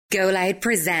Go Loud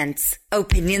presents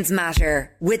Opinions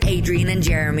Matter with Adrian and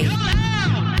Jeremy.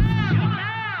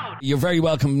 You're very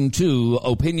welcome to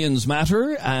Opinions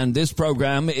Matter, and this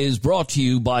program is brought to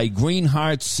you by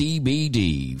Greenheart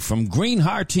CBD. From Green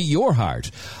Heart to your heart,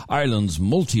 Ireland's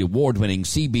multi-award-winning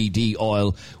CBD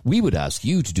oil, we would ask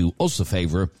you to do us a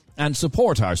favour and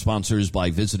support our sponsors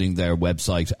by visiting their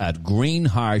website at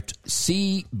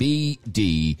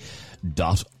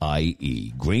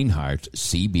greenheartcbd.ie.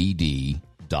 greenheartcbd.ie.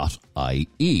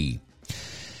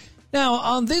 Now,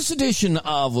 on this edition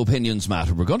of Opinions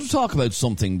Matter, we're going to talk about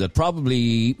something that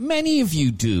probably many of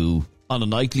you do on a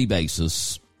nightly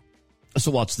basis.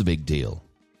 So what's the big deal?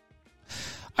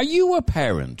 Are you a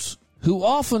parent who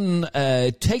often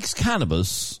takes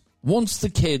cannabis once the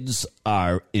kids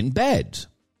are in bed?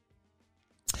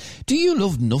 Do you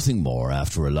love nothing more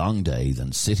after a long day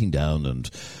than sitting down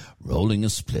and rolling a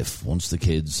spliff once the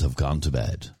kids have gone to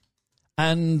bed?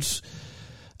 And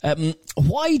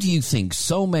why do you think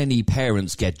so many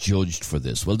parents get judged for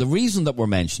this? Well, the reason that we're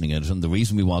mentioning it and the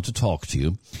reason we want to talk to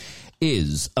you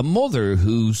is a mother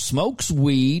who smokes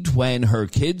weed when her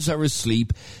kids are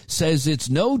asleep says it's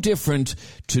no different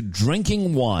to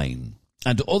drinking wine,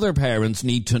 and other parents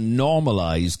need to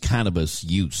normalize cannabis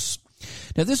use.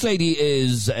 Now, this lady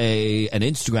is an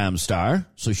Instagram star,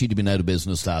 so she'd have been out of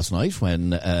business last night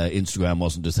when Instagram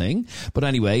wasn't a thing. But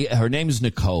anyway, her name is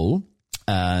Nicole.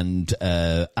 And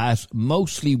at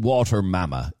Mostly Water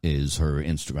Mama is her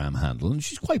Instagram handle, and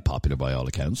she's quite popular by all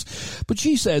accounts. But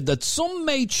she said that some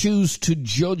may choose to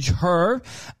judge her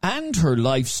and her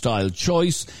lifestyle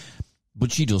choice,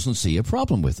 but she doesn't see a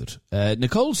problem with it.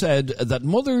 Nicole said that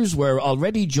mothers were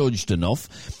already judged enough,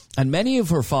 and many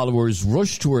of her followers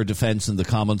rushed to her defense in the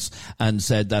comments and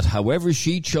said that however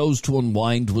she chose to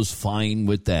unwind was fine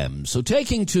with them. So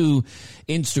taking to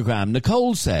Instagram,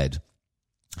 Nicole said,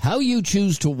 "How you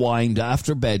choose to wind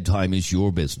after bedtime is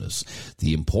your business.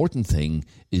 The important thing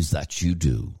is that you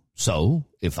do. So,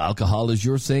 if alcohol is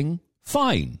your thing,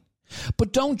 fine.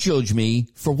 But don't judge me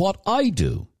for what I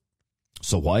do."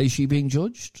 So why is she being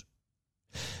judged?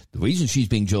 The reason she's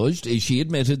being judged is she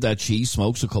admitted that she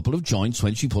smokes a couple of joints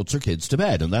when she puts her kids to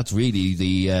bed, and that's really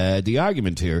the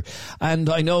argument here. And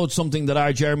I know it's something that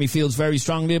our Jeremy feels very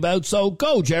strongly about, so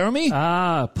go, Jeremy.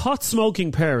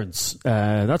 Pot-smoking parents.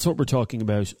 That's what we're talking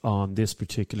about on this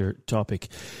particular topic.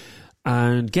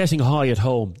 And getting high at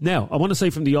home. Now, I want to say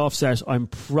from the offset, and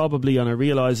I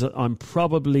realise that I'm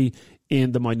probably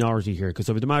in the minority here, because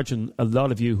I would imagine a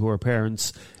lot of you who are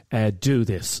parents do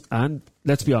this. And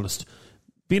let's be honest,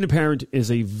 being a parent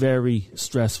is a very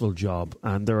stressful job,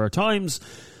 and there are times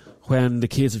when the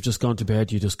kids have just gone to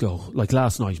bed, you just go, like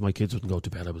last night, my kids wouldn't go to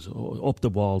bed. I was up the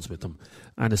walls with them.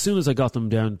 And as soon as I got them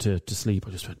down to sleep,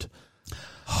 I just went,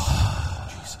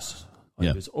 Jesus.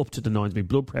 I was up to the nines. My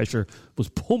blood pressure was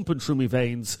pumping through my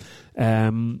veins,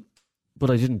 but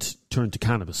I didn't turn to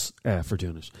cannabis for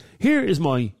doing it. Here is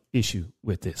my issue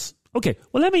with this. Okay,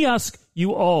 well, let me ask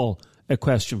you all a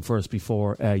question first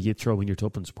before you throw in your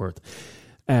tuppence worth.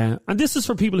 And this is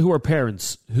for people who are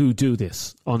parents who do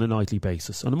this on a nightly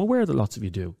basis. And I'm aware that lots of you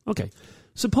do. Okay.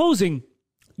 Supposing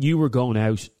you were going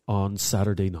out on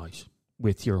Saturday night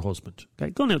with your husband. Okay.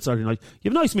 Going out Saturday night. You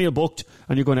have a nice meal booked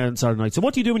and you're going out on Saturday night. So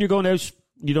what do you do when you're going out?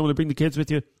 You don't want to bring the kids with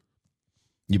you?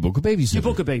 You book a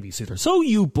babysitter. So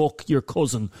you book your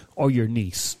cousin or your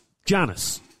niece,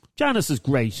 Janice. Janice is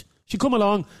great. She'll come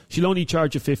along. She'll only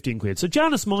charge you 15 quid. So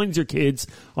Janice minds your kids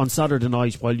on Saturday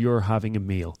night while you're having a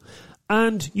meal.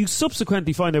 And you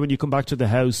subsequently find out when you come back to the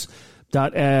house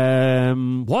that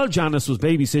while Janice was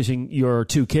babysitting your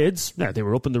two kids, now they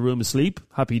were up in the room asleep,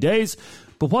 happy days,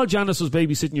 but while Janice was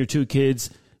babysitting your two kids,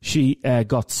 she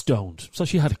got stoned. So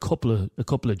she had a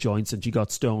couple of joints and she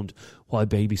got stoned while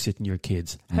babysitting your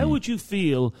kids. How would you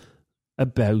feel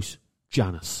about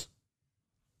Janice?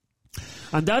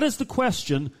 And that is the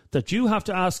question that you have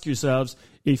to ask yourselves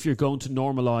if you're going to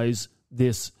normalise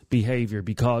this behaviour,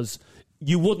 because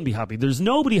you wouldn't be happy. There's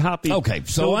nobody happy. Okay,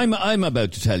 so I'm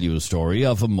about to tell you a story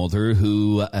of a mother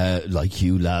who, like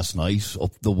you last night,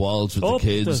 up the walls with the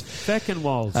kids. Up the feckin'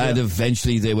 walls. And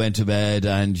eventually they went to bed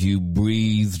and you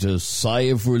breathed a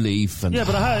sigh of relief. And yeah,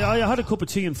 but I had a cup of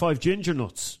tea and 5 ginger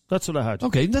nuts. That's what I had.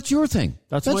 Okay, that's your thing.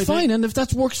 That's my fine. thing. And if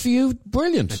that works for you,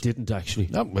 brilliant. I didn't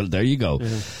actually. Oh, well, there you go.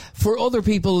 Yeah. For other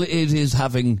people, it is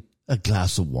having a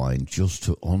glass of wine just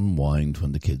to unwind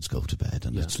when the kids go to bed,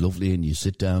 and it's lovely, and you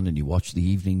sit down and you watch the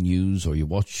evening news or you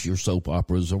watch your soap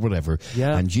operas or whatever,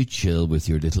 and you chill with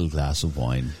your little glass of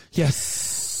wine.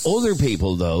 Yes. Other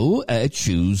people, though,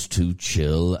 choose to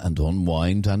chill and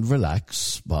unwind and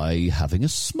relax by having a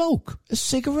smoke, a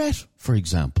cigarette, for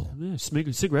example. Yeah,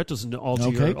 cigarette doesn't alter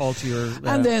your...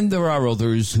 And then there are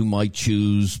others who might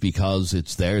choose, because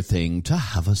it's their thing, to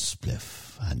have a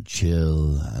spliff and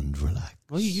chill and relax.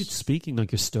 Why are you speaking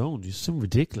like you're stoned? You sound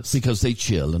ridiculous. Because they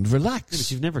chill and relax. Yeah,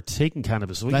 but you've never taken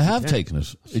cannabis. I have taken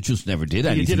it. It just never did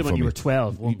anything. You did it when for you me. were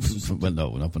 12. Well,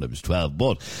 no, not when I was 12.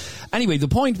 But anyway, the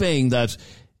point being that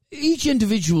each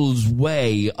individual's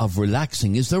way of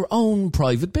relaxing is their own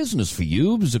private business. For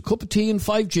you, it was a cup of tea and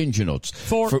 5 ginger nuts.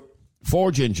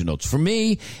 4 ginger nuts. For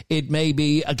me, it may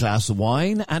be a glass of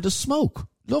wine and a smoke.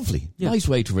 Lovely. Yeah. Nice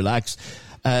way to relax.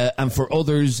 And for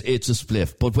others, it's a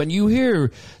spliff. But when you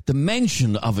hear the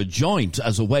mention of a joint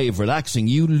as a way of relaxing,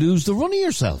 you lose the run of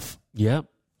yourself. Yeah.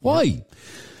 Why? Yeah.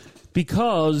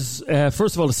 Because,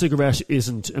 first of all, a cigarette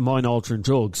isn't a mind-altering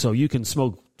drug, so you can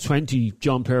smoke 20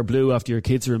 John Player Blue after your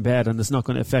kids are in bed and it's not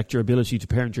going to affect your ability to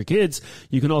parent your kids.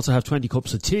 You can also have 20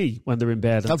 cups of tea when they're in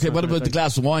bed. Okay, what about the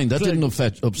glass of wine? That didn't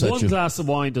upset you. One glass of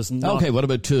wine does not. Okay, what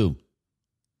about 2?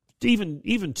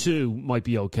 Even 2 might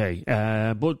be okay.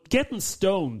 But getting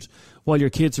stoned while your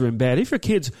kids are in bed, if your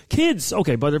kids,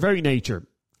 okay, by their very nature.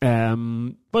 By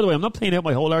the way, I'm not playing out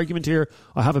my whole argument here.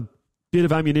 I have a bit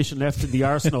of ammunition left in the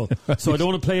arsenal, so I don't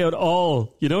want to play out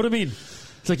all. You know what I mean?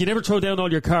 It's like you never throw down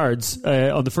all your cards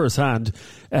on the first hand.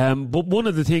 But one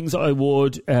of the things I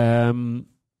would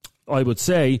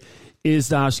say is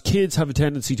that kids have a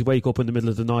tendency to wake up in the middle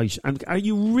of the night. And are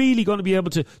you really going to be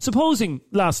able to... Supposing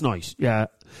last night, yeah.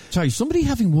 Sorry, somebody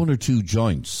having 1 or 2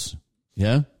 joints,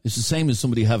 yeah? It's the same as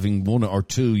somebody having 1 or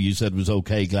 2, you said was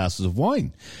okay, glasses of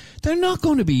wine. They're not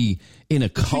going to be in a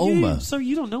coma. Sorry,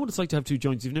 you don't know what it's like to have 2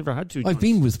 joints. You've never had 2 joints. I've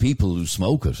been with people who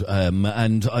smoke it,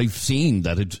 and I've seen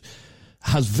that it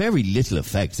has very little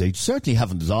effect. They certainly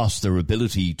haven't lost their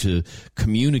ability to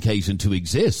communicate and to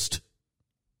exist.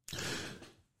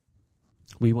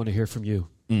 We want to hear from you.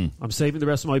 I'm saving the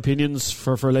rest of my opinions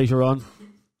for later on.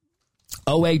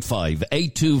 085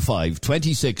 825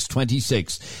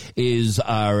 2626 is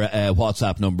our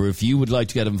WhatsApp number if you would like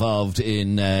to get involved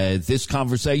in this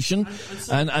conversation.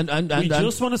 And we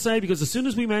just want to say, because as soon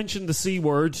as we mention the C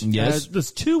word, yes.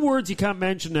 There's 2 words you can't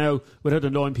mention now without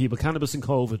annoying people: cannabis and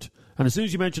COVID. And as soon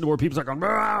as you mention the word, people's like,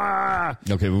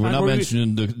 okay, well, we're not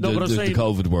mentioning the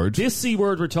COVID word. This C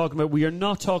word we're talking about, we are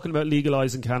not talking about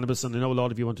legalizing cannabis, and I know a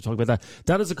lot of you want to talk about that.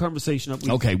 That is a conversation that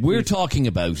we're talking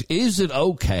about, is it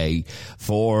okay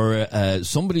for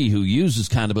somebody who uses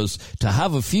cannabis to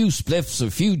have a few spliffs, a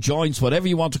few joints, whatever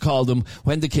you want to call them,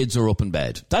 when the kids are up in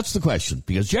bed? That's the question,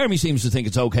 because Jeremy seems to think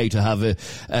it's okay to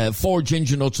have 4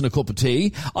 ginger nuts and a cup of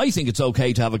tea. I think it's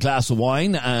okay to have a glass of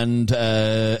wine and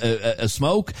a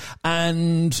smoke.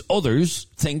 And others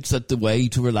think that the way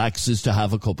to relax is to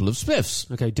have a couple of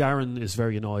spliffs. Okay, Darren is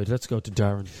very annoyed. Let's go to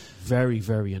Darren. Very,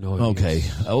 very annoyed. Okay,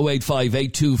 085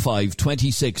 825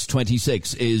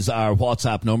 2626 is our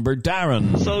WhatsApp number.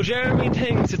 Darren. So Jeremy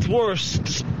thinks it's worse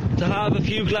to have a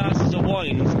few glasses of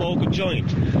wine and smoke a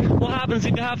joint. What happens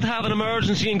if you have to have an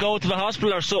emergency and go to the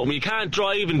hospital or something? You can't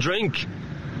drive and drink.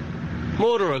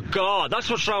 Mother of God, that's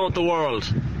what's wrong with the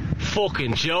world.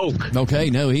 Fucking joke.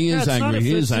 Okay, no, he is angry.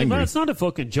 He is angry. It's not a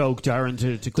fucking joke, Darren,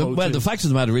 to quote you. The fact of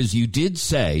the matter is, you did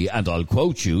say, and I'll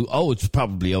quote you, it's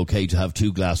probably okay to have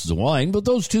 2 glasses of wine, but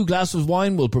those 2 glasses of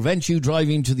wine will prevent you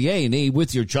driving to the A&E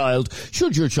with your child,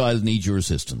 should your child need your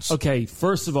assistance. Okay,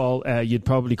 first of all, you'd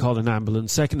probably call an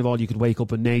ambulance. Second of all, you could wake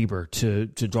up a neighbour to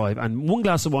drive. And 1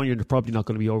 glass of wine, you're probably not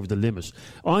going to be over the limit.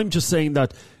 I'm just saying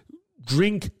that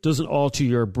drink doesn't alter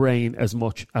your brain as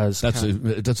much as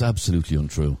That's absolutely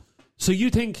untrue. So you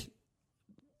think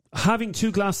having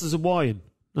 2 glasses of wine,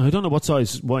 now I don't know what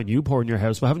size wine you pour in your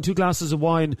house, but having 2 glasses of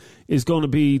wine is going to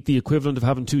be the equivalent of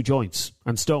having 2 joints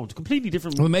and stoned. Completely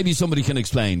different. Well, maybe somebody can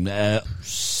explain.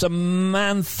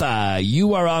 Samantha,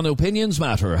 you are on Opinions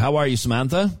Matter. How are you,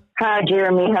 Samantha? Hi,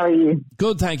 Jeremy. How are you?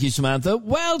 Good, thank you, Samantha.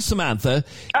 Well, Samantha...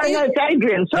 Oh, no, it's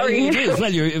Adrian. Sorry. It is.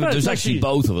 Well, there's actually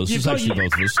both of us.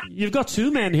 You've got 2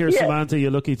 men here, yeah. Samantha,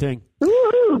 you lucky thing.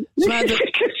 Woo-hoo.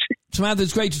 Samantha,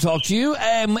 it's great to talk to you.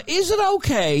 Is it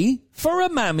okay for a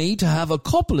mammy to have a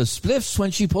couple of spliffs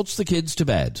when she puts the kids to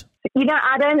bed? You know,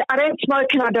 I don't smoke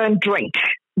and I don't drink,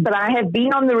 but I have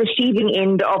been on the receiving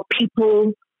end of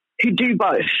people who do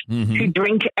both, who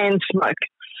drink and smoke.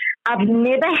 I've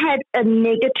never had a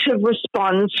negative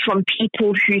response from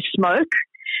people who smoke.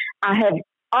 I have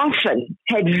often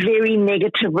had very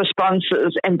negative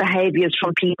responses and behaviors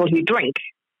from people who drink.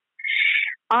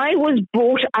 I was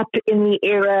brought up in the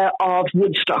era of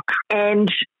Woodstock, and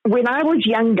when I was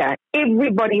younger,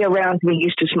 everybody around me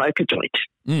used to smoke a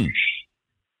joint.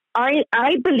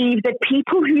 I believe that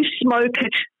people who smoke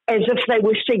it as if they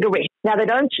were cigarettes, now they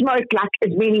don't smoke like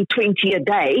as many 20 a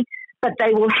day, but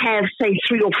they will have, say,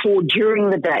 3 or 4 during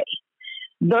the day.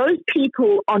 Those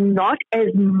people are not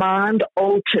as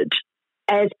mind-altered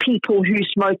as people who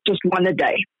smoke just 1 a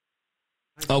day.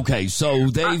 Okay, so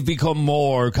they've become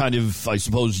more kind of, I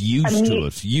suppose, used to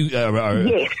it.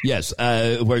 Yes.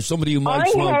 Where somebody who might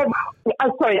smoke...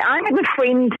 I have a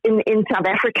friend in South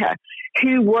Africa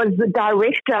who was the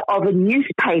director of a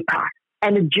newspaper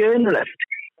and a journalist,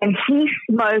 and he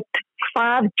smoked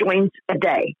 5 joints a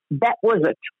day. That was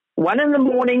it. 1 in the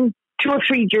morning, 2 or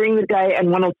 3 during the day,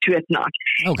 and 1 or 2 at night.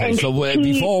 Okay, and so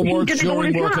before work,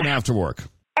 during work, and after work.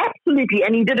 Absolutely,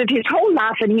 and he did it his whole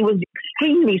life, and he was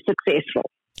extremely successful.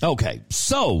 Okay,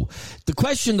 so the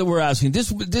question that we're asking,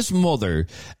 this mother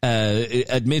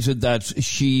admitted that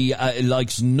she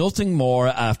likes nothing more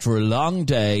after a long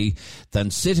day than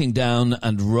sitting down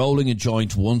and rolling a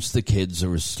joint once the kids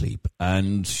are asleep.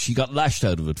 And she got lashed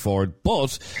out of it for it.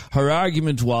 But her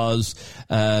argument was,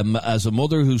 as a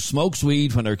mother who smokes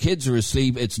weed when her kids are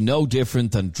asleep, it's no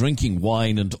different than drinking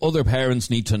wine, and other parents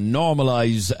need to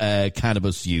normalise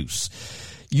cannabis use.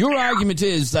 Your argument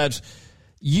is that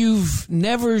you've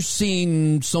never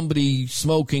seen somebody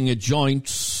smoking a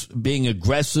joint being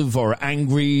aggressive or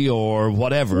angry or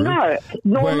whatever. No,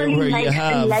 normally where makes you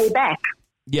have, them lay back.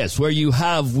 Yes, where you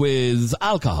have with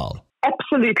alcohol.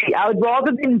 Absolutely. I would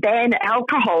rather than ban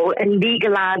alcohol and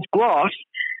legalise grass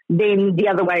than the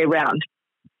other way around.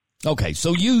 Okay,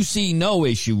 so you see no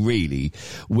issue really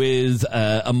with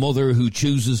a mother who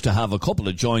chooses to have a couple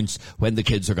of joints when the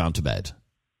kids are gone to bed?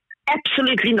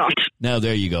 Absolutely not. Now,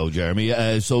 there you go,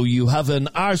 Jeremy. So you have an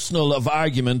arsenal of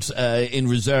argument in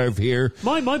reserve here.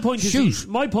 My point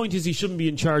is he shouldn't be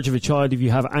in charge of a child if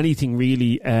you have anything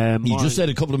really. You just said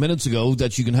a couple of minutes ago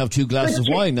that you can have 2 glasses of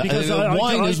wine.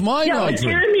 Wine is mine, Audrey.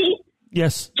 Jeremy,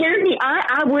 yes. Jeremy,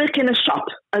 I work in a shop.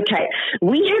 Okay,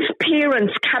 we have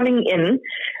parents coming in,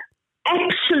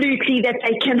 absolutely that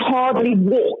they can hardly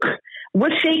walk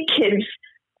with their kids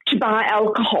to buy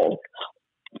alcohol.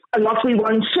 A lot we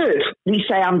won't serve. We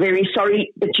say, I'm very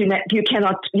sorry, but you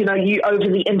cannot, you over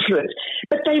the influence.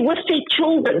 But they with their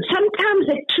children, sometimes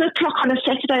at 2 o'clock on a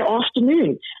Saturday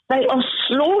afternoon, they are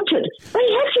slaughtered. They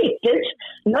have their kids.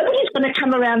 Nobody's going to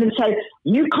come around and say,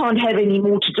 you can't have any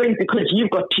more to drink because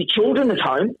you've got 2 children at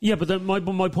home. Yeah, but then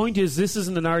my point is, this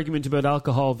isn't an argument about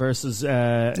alcohol versus but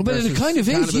it kind of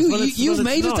cannabis. is. You've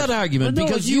made it that argument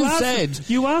because you said...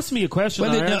 You asked me a question.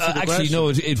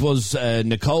 It was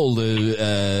Nicole,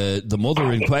 the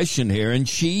mother in question here, and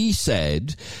she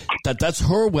said that that's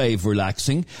her way of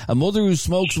relaxing. A mother who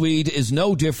smokes weed is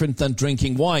no different than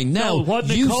drinking wine. Now,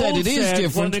 you said it is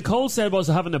different. What Nicole said was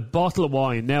having a bottle of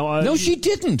wine. Now, no, she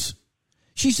didn't.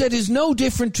 She said is no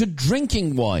different to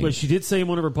drinking wine. Well, she did say in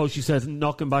one of her posts, she said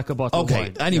knocking back a bottle of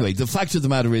wine. Okay, anyway, the fact of the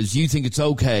matter is you think it's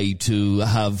okay to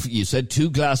have, you said 2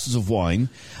 glasses of wine.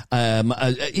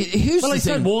 Here's the thing.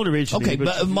 Said one originally. Okay,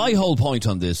 but my whole point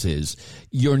on this is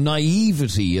your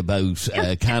naivety about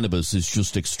cannabis is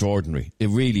just extraordinary. It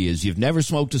really is. You've never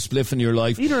smoked a spliff in your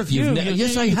life. Neither have you.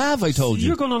 Yes, I have, I told you.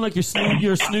 You're going on like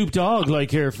your Snoop Dogg like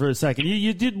here for a second.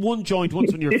 You did 1 joint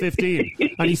once when you were 15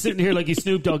 and he's sitting here like he's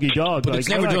Snoop Doggy Dogg. But it's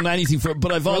never done anything for...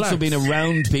 But I've also been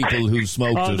around people who've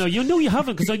smoked it. Oh, no, you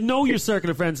haven't, because I know your circle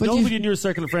of friends. Nobody in your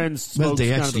circle of friends smokes Well, they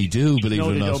cannabis. actually do, believe it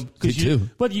or not. They do.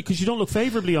 Because you don't look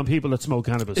favourably on people that smoke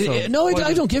cannabis. So no,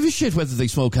 I don't give a shit whether they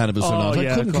smoke cannabis or not.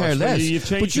 I couldn't care less.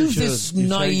 But you've this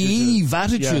naive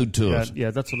attitude to it.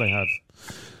 Yeah, that's what I have.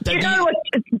 You know what,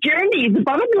 Jeremy, the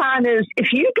bottom line is, if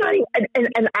you go,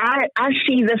 and I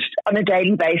see this on a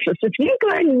daily basis, if you go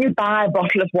and you buy a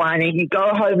bottle of wine and you go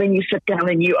home and you sit down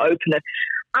and you open it,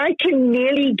 I can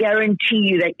nearly guarantee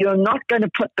you that you're not going to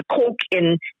put the cork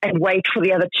in and wait for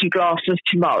the other 2 glasses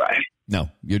tomorrow. No,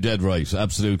 you're dead right,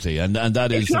 absolutely. And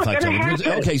that is the fact of it.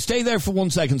 Okay, stay there for 1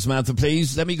 second, Samantha,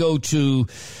 please. Let me go to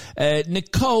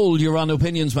Nicole. You're on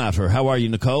Opinions Matter. How are you,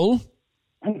 Nicole?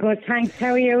 I'm good, thanks.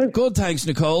 How are you? Good, thanks,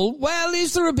 Nicole. Well,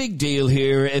 is there a big deal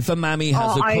here if a mammy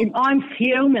has I'm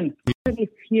fuming. I'm really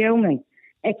fuming.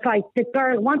 It's like the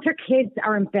girl, once her kids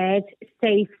are in bed,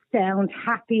 safe, sound,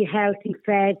 happy, healthy,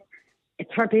 fed,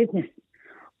 it's her business.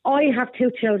 I have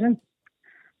 2 children.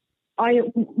 I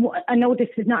know this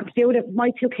is not to do with it.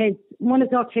 My 2 kids, one is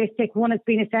autistic, one has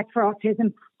been assessed for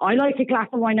autism. I like a glass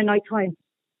of wine at night time.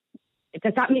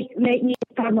 Does that make me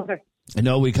a godmother?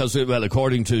 No, because, well,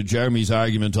 according to Jeremy's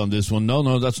argument on this one,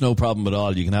 no, that's no problem at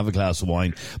all. You can have a glass of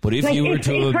wine. But if you were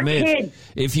to admit,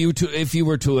 if you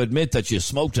were to admit that you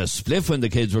smoked a spliff when the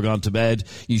kids were gone to bed,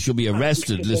 you should be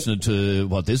arrested listening to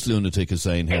what this lunatic is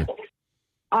saying here.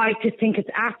 I just think it's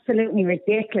absolutely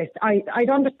ridiculous. I'd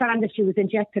understand if she was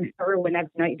injecting heroin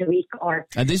every night of the week, or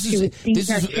and this she was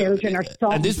beating her children or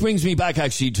something. And this brings me back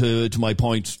actually to my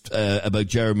point about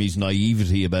Jeremy's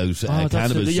naivety about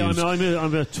cannabis use. I'm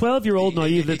a 12-year-old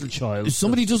naive little child.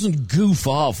 Somebody doesn't goof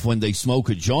off when they smoke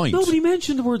a joint. Nobody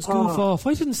mentioned the words goof off.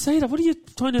 I didn't say that. What are you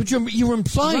trying to... But you're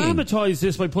implying... Dramatise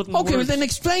this by putting Okay, well words... then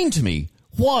explain to me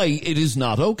why it is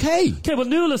not okay. Okay, well,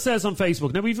 Nuala says on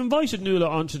Facebook, now we've invited Nuala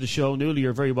onto the show. Nuala,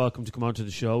 you're very welcome to come onto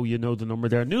the show. You know the number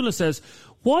there. Nuala says,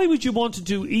 why would you want to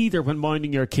do either when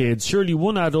minding your kids? Surely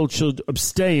one adult should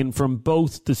abstain from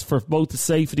both for both the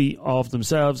safety of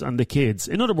themselves and the kids.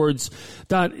 In other words,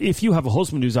 that if you have a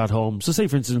husband who's at home, so say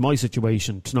for instance in my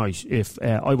situation tonight, if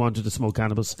I wanted to smoke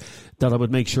cannabis, that I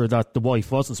would make sure that the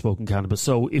wife wasn't smoking cannabis.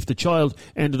 So if the child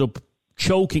ended up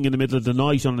choking in the middle of the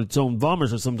night on its own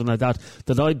vomit or something like that,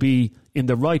 that I'd be in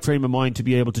the right frame of mind to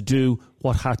be able to do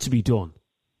what had to be done.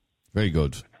 Very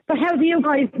good. But how do you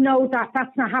guys know that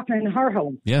that's not happening in her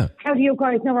home? Yeah. How do you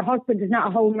guys know her husband is not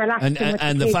at home relaxing with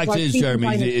and the the kids fact while is, she's Jeremy,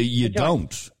 minding you the job?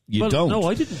 don't. You don't. No,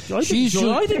 I didn't judge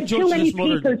Too many this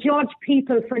mother. people judge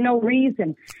people for no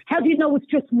reason. How do you know it's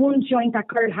just one joint that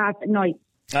girl has at night?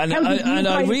 And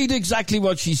I read exactly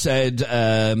what she said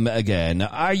again.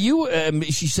 Are you,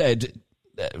 she said...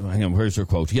 hang on, where's her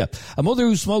quote? Yeah. A mother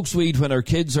who smokes weed when her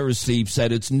kids are asleep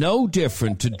said it's no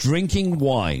different to drinking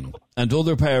wine, and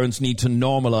other parents need to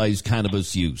normalise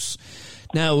cannabis use.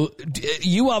 Now,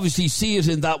 you obviously see it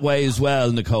in that way as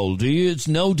well, Nicole, do you? It's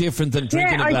no different than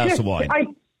drinking a glass of wine. Like,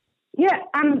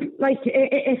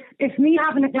 if me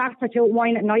having a glass of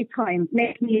wine at night time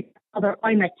makes me mother,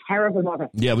 I'm a terrible mother.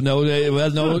 Yeah, but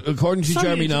no, according to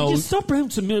Jeremy, no. Just stop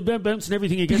bouncing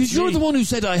everything against because you're me. the one who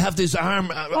said I have this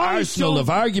arsenal of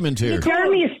argument here.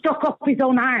 Jeremy is stuck up his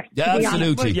own arse. Yeah,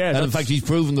 absolutely. Yeah, and in fact, he's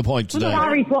proven the point today.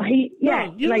 Sorry, but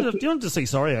you don't have to say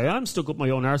sorry. I am stuck up my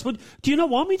own arse. But do you not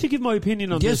want me to give my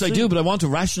opinion on this? Yes, I do, but I want a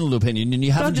rational opinion, and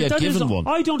you haven't yet given one.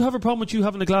 I don't have a problem with you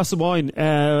having a glass of wine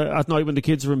at night when the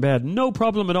kids are in bed. No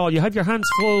problem at all. You have your hands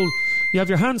full. You have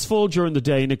your hands full during the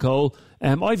day, Nicole.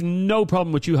 I've no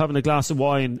problem with you having a glass of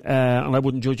wine, and I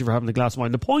wouldn't judge you for having a glass of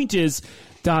wine. The point is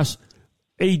that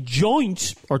a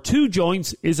joint or two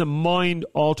joints is a mind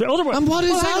alter. And what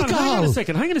is alcohol? Hang on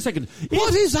a second.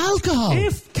 What is alcohol?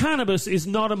 If cannabis is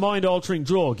not a mind altering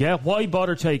drug, why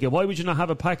bother take it? Why would you not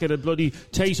have a packet of bloody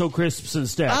Tato crisps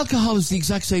instead? Alcohol is the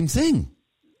exact same thing.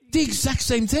 The exact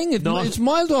same thing. It's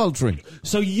mild altering.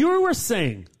 So you were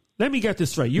saying, let me get this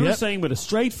straight. You were saying with a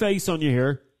straight face on you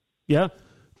here,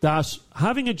 that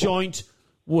having a joint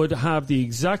would have the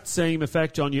exact same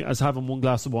effect on you as having one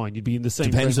glass of wine. You'd be in the same...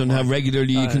 Depends on how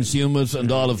regularly you consume it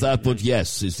and all of that, but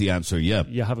yes is the answer, yeah.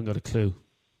 You haven't got a clue.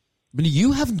 But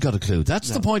you haven't got a clue.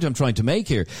 That's the point I'm trying to make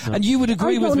here. No. And you would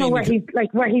agree with me... I don't know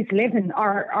where he's living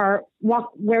or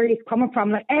where he's coming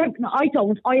from. I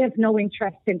have no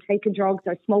interest in taking drugs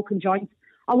or smoking joints.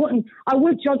 I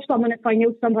would judge someone if I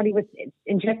knew somebody was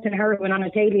injecting heroin on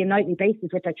a daily and nightly basis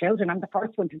with their children. I'm the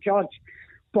first one to judge.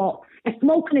 But if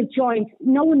smoking a joint,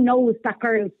 no one knows that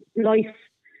girl's life.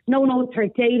 No one knows her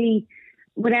daily,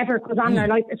 whatever goes on in her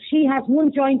life. If she has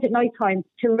one joint at night time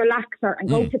to relax her and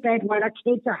go to bed while her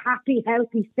kids are happy,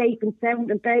 healthy, safe and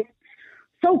sound in bed,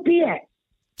 so be it.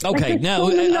 Okay, now,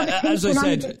 as I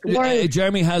said,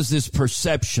 Jeremy has this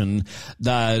perception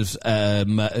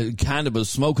that cannabis,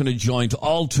 smoking a joint,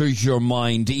 alters your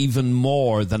mind even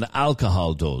more than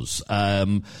alcohol does.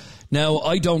 Now,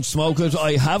 I don't smoke it.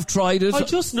 I have tried it. I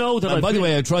just know that by the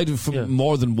way, I tried it for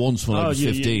more than once when I was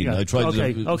 15. I tried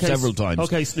it several times.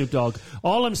 Okay, Snoop Dogg.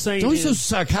 All I'm saying is... Don't be so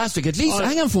sarcastic. At least,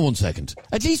 hang on for 1 second.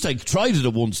 At least I tried it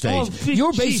at one stage.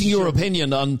 You're basing your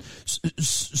opinion on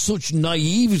such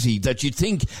naivety that you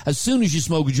think as soon as you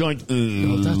smoke a joint...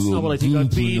 No, that's not what I think.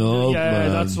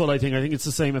 That's what I think. I think it's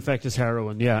the same effect as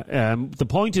heroin, yeah. The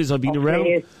point is I've been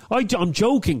around... I'm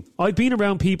joking. I've been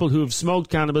around people who have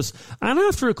smoked cannabis, and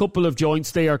after a couple of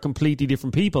joints, they are completely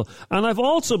different people. And I've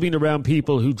also been around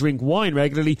people who drink wine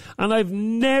regularly, and I've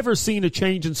never seen a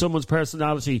change in someone's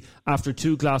personality after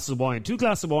 2 glasses of wine. 2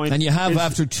 glasses of wine. And you have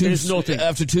after two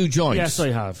joints. Yes, I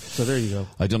have. So there you go.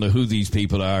 I don't know who these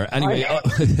people are. Anyway,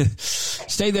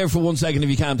 stay there for 1 second if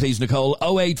you can, please, Nicole.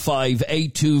 085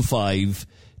 825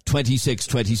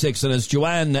 2626. And as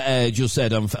Joanne just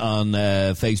said on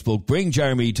Facebook, bring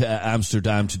Jeremy to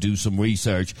Amsterdam to do some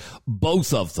research.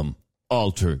 Both of them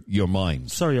alter your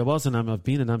mind. Sorry, I've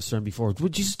been in Amsterdam before.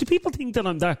 Do people think that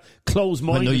I'm that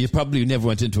close-minded? Well, no, you probably never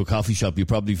went into a coffee shop. You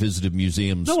probably visited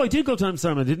museums. No, I did go to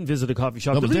Amsterdam. I didn't visit a coffee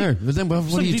shop. No, but then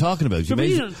what are you talking about?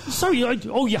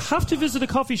 You have to visit a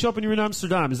coffee shop when you're in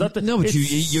Amsterdam. Is that the... No, but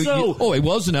I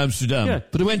was in Amsterdam,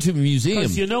 but I went to a museum.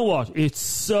 Because you know what? It's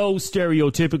so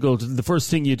stereotypical. The first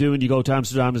thing you do when you go to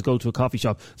Amsterdam is go to a coffee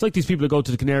shop. It's like these people that go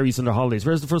to the Canaries on their holidays.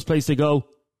 Where's the first place they go?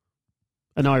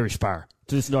 An Irish bar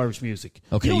to listen to Irish music.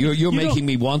 Okay, you're making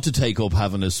me want to take up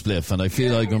having a spliff, and I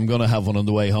feel like I'm going to have one on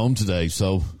the way home today,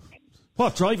 so...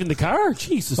 What, driving the car?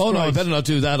 Jesus Christ. No, I better not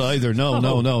do that either. No.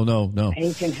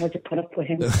 Adrian, how to put up with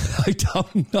him? I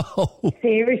don't know.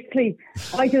 Seriously.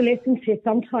 I do listen to it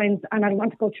sometimes, and I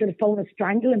want to go through the phone and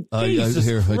strangle him. I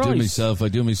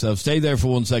do myself. Stay there for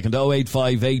 1 second.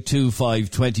 085 825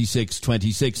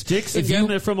 2626. Dixon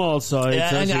getting it from all sides.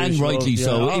 And rightly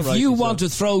so. If you want to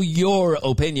throw your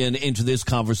opinion into this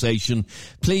conversation,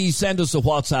 please send us a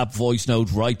WhatsApp voice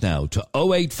note right now to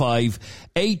 085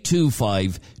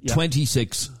 825 2626.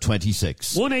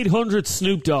 1-800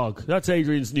 Snoop Dogg. That's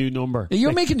Adrian's new number.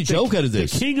 You're making a joke out of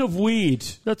this. The king of weed.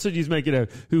 That's what he's making out.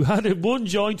 Who had one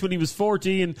joint when he was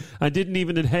 14 and didn't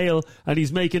even inhale, and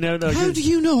he's making out... How do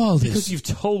you know all this? Because you've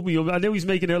told me. I know he's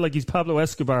making out like he's Pablo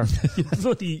Escobar. You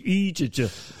bloody Egypt.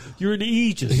 You're an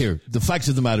Egypt. Here, the fact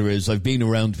of the matter is, I've been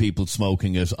around people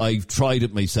smoking it. I've tried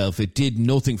it myself. It did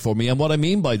nothing for me. And what I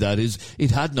mean by that is,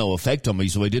 it had no effect on me,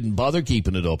 so I didn't bother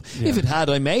keeping it up. Yeah. If it had,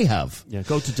 I may have. Yeah,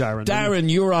 go to Darren. Darren,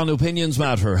 you're on Opinions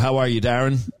Matter. How are you,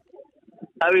 Darren?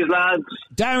 How are you, lads?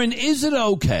 Darren, is it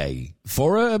okay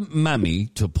for a mammy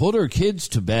to put her kids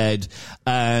to bed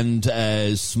and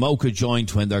smoke a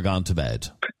joint when they're gone to bed?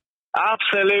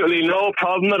 Absolutely no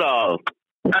problem at all.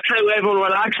 That's how everyone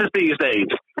relaxes these days.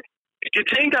 If you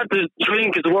think that the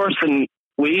drink is worse than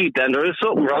weed, then there is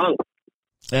something wrong.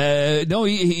 No,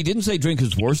 he didn't say drink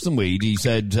is worse than weed. He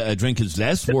said drink is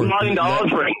less worse.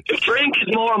 Mind-altering. If drink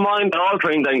is more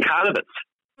mind-altering than cannabis.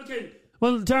 Okay.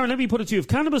 Well, Darren, let me put it to you. If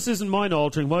cannabis isn't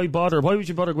mind-altering, why bother? Why would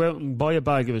you bother go out and buy a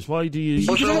bag of it? Why do you...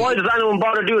 But why does anyone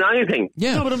bother doing anything?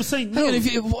 Yeah. No, but I'm saying... No.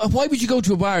 Why would you go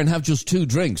to a bar and have just 2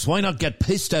 drinks? Why not get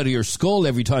pissed out of your skull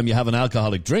every time you have an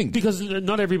alcoholic drink? Because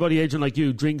not everybody, Adrian, like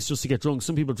you, drinks just to get drunk.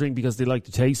 Some people drink because they like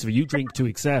the taste of it. You drink to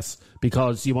excess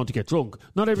because you want to get drunk.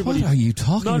 Not everybody... What are you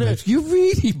talking about? You're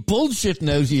really bullshitting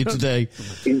out of you today.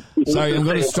 Sorry, I'm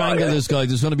going to strangle this guy.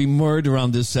 There's going to be murder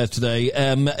on this set today.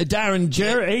 Darren...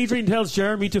 Adrian tells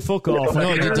Jeremy to fuck off.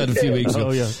 No, I did that a few weeks ago.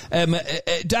 Oh, yeah.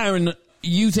 Darren,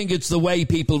 you think it's the way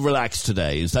people relax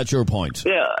today? Is that your point?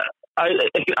 Yeah.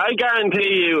 I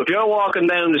guarantee you, if you're walking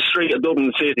down the street of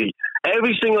Dublin City,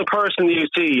 every single person you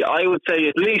see, I would say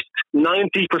at least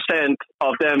 90%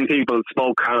 of them people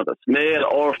smoke cannabis, male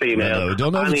or female. No, I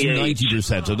don't know if it's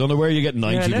 90%. I don't know where you get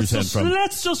 90% from.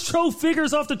 Let's just throw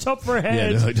figures off the top of our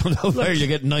head. Yeah, no, I don't know where you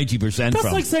get 90% from.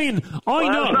 That's like saying, I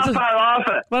know. It's not far off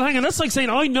it. Well, hang on. That's like saying,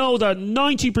 I know that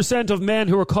 90% of men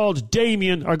who are called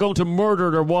Damien are going to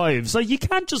murder their wives. Like, you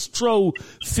can't just throw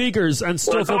figures and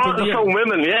stuff up in the air. Some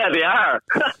women, yeah, they are.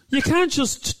 You can't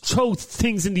just throw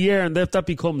things in the air and that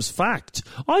becomes fact.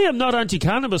 I am not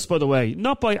anti-cannabis, by the way.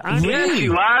 Not by any... Yes,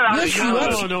 you are. Yes, you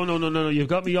are. No. You've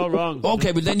got me all wrong.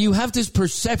 Okay, but then you have this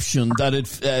perception that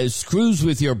it screws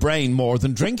with your brain more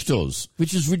than drink does,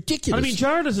 which is ridiculous. I mean,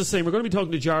 Jarlath is saying, we're going to be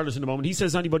talking to Jarlath in a moment. He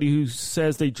says anybody who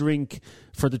says they drink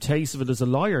for the taste of it is a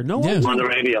liar. No, yeah. On the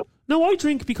radio. No, I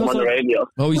drink because... on the radio.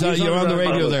 Oh, you're on the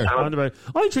radio there.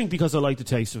 I drink because I like the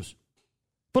taste of it.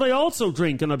 But I also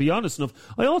drink, and I'll be honest enough,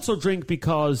 I also drink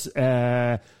because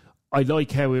I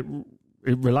like how it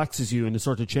relaxes you and it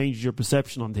sort of changes your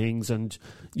perception on things, and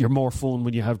you're more fun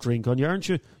when you have drink on you, aren't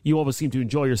you? You always seem to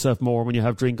enjoy yourself more when you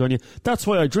have drink on you. That's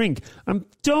why I drink. And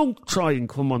don't try and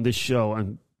come on this show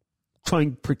and try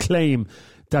and proclaim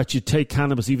that you take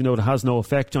cannabis even though it has no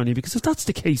effect on you, because if that's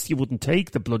the case, you wouldn't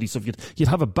take the bloody stuff. You'd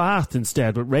have a bath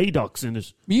instead with Radox in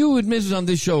it. You admitted on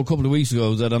this show a couple of weeks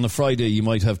ago that on a Friday you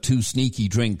might have 2 sneaky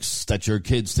drinks that your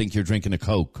kids think you're drinking a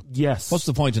Coke. Yes. What's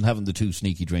the point in having the 2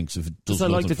 sneaky drinks if it does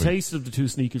nothing? Because I like the taste of the 2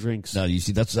 sneaky drinks. No, you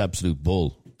see, that's absolute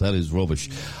bull. That is rubbish.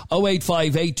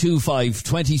 085 825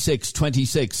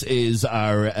 2626 is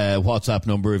our WhatsApp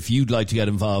number if you'd like to get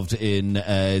involved in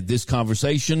this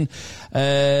conversation.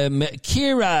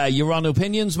 Ciara, you're on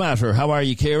Opinions Matter. How are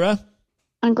you, Ciara?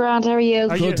 I'm grand, how are you?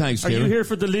 Good, thanks, Ciara. Are you here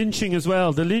for the lynching as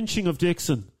well? The lynching of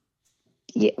Dixon?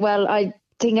 Yeah, well, I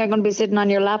think I'm going to be sitting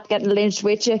on your lap getting lynched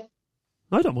with you.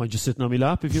 I don't mind you sitting on my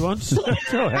lap if you want.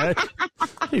 Go ahead.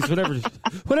 Please,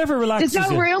 whatever relaxes There's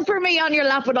no you. room for me on your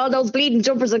lap with all those bleeding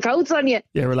jumpers and coats on you.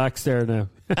 Yeah, relax there now.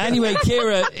 Anyway,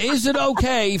 Ciara, is it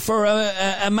okay for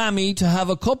a mammy to have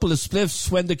a couple of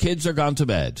spliffs when the kids are gone to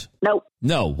bed? No.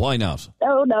 No, why not?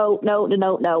 No,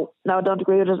 I don't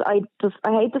agree with it. I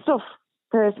hate the stuff,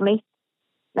 personally.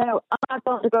 Now, I'm not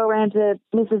going to go around to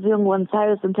Mrs. Youngwood's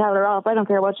house and tell her off. I don't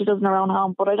care what she does in her own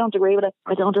home, but I don't agree with it.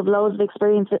 I don't have loads of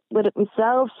experience with it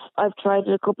myself. I've tried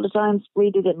it a couple of times,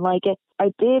 really didn't like it.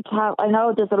 I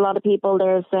know there's a lot of people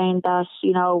there saying that,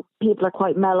 people are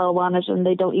quite mellow on it and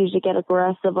they don't usually get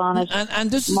aggressive on it. And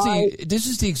this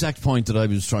is the exact point that I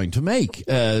was trying to make.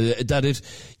 That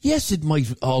it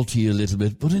might alter you a little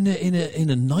bit, but in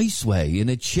a nice way, in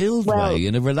a chilled way,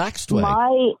 in a relaxed way.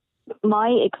 My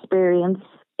experience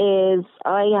is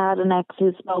I had an ex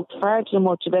who smoked far too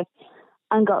much of it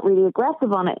and got really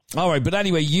aggressive on it. All right, but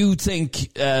anyway, you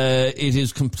think it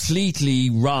is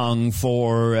completely wrong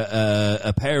for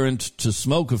a parent to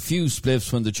smoke a few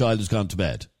spliffs when the child has gone to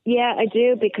bed? Yeah, I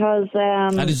do, because...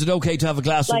 and is it okay to have a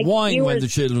glass of wine when the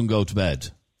children go to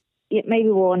bed? Yeah, maybe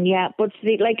one, yeah. But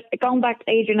see, going back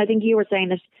to Adrian, I think you were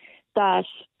saying that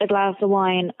a glass of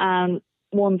wine and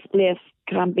one spliff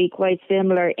can be quite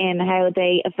similar in how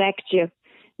they affect you.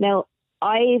 Now,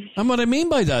 and what I mean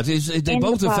by that is they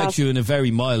both affect you in a very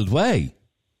mild way.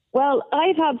 Well,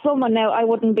 I've had someone, now I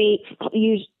wouldn't be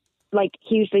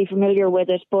hugely familiar with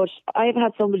it, but I've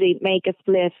had somebody make a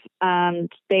spliff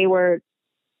and they were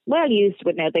well used to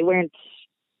it now. They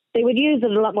would use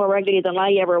it a lot more regularly than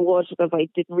I ever would, because I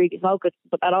didn't really smoke it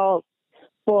at all.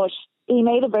 But he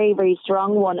made a very, very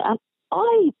strong one, and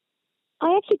I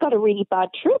actually got a really bad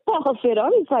trip off it. I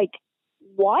was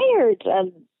wired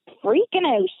and freaking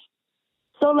out.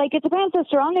 So it depends how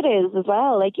strong it is as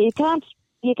well. You can't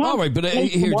all right, but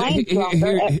make the wine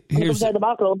stronger when it comes out of the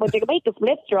bottle, but you can make the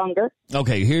split stronger.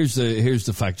 Okay, here's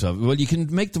the fact of it. Well, you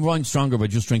can make the wine stronger by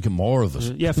just drinking more of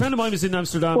it. Yeah, a friend of mine was in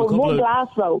Amsterdam one glass,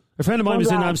 though. A friend of mine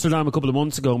was in Amsterdam a couple of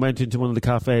months ago and went into one of the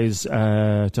cafes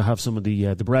to have some of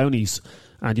the brownies.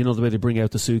 And the way they bring out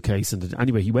the suitcase. And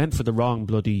anyway, he went for the wrong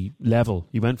bloody level.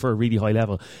 He went for a really high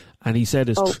level. And he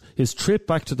said his trip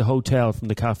back to the hotel from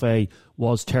the cafe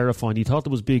was terrifying. He thought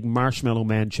there was big marshmallow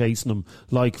men chasing him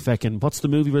like feckin'... What's the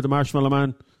movie where the marshmallow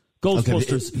man...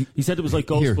 Ghostbusters. Okay, he said it was like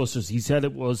Ghostbusters. He said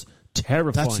it was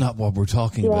terrifying. That's not what we're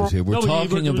talking about here. We're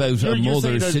talking about a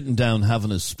mother sitting down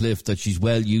having a spliff that she's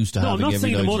well used to having every night of the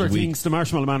week. No, I'm not saying the mother thinks the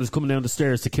marshmallow man is coming down the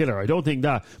stairs to kill her. I don't think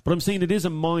that. But I'm saying it is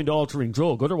a mind-altering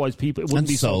drug. Otherwise, people... It wouldn't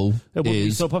be so... It wouldn't be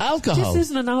so alcohol. This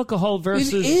isn't an alcohol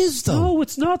versus... It is, though. No,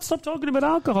 it's not. Stop talking about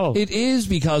alcohol. It is,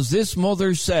 because this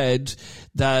mother said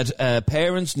that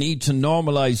parents need to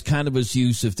normalise cannabis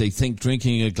use if they think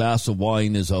drinking a glass of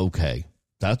wine is okay.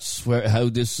 That's how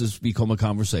this has become a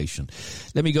conversation.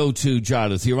 Let me go to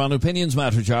Jarlath. You're on Opinions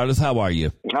Matter, Jarlath. How are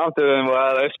you? I'm doing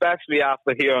well, especially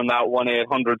after hearing that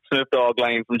 1-800 Snoop Dogg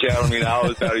line from Jeremy. That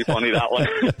was very funny, that one.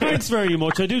 Thanks very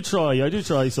much. I do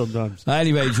try sometimes.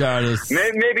 Anyway, Jarlath.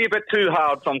 Maybe a bit too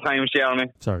hard sometimes,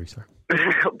 Jeremy. Sorry, sir.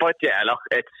 But yeah,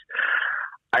 look,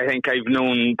 I think I've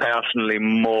known personally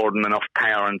more than enough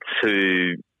parents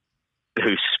who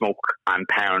smoke and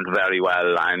parent very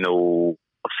well. I know...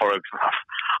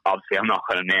 obviously I'm not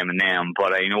going to name a name,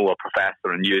 but I know a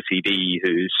professor in UCD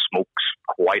who smokes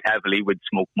quite heavily, would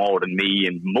smoke more than me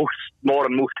and more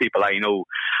than most people I know,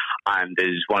 and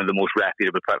is one of the most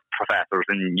reputable professors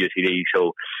in UCD.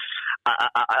 So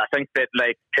I think that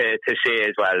to say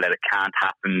as well that it can't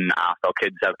happen after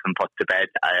kids have been put to bed,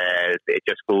 it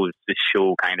just goes to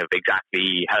show kind of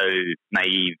exactly how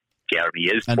naive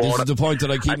Jeremy is. And this is the point that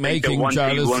I keep making,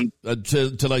 Charles,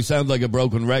 till I sound like a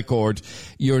broken record.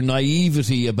 Your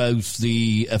naivety about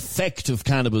the effect of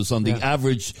cannabis on the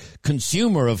average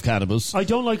consumer of cannabis. I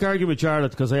don't like arguing with Jarlath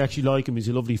because I actually like him. He's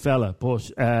a lovely fella.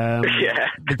 But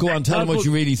but go on, tell him what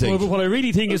you really think. But what I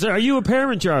really think is, are you a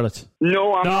parent, Jarlath?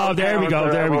 No, I'm not. There we go.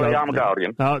 I'm a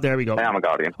guardian. Oh, there we go. I am a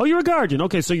guardian. Oh, you're a guardian.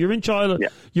 Okay, so you're in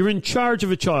charge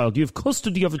of a child. You have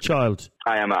custody of a child.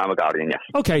 I'm a guardian, yes.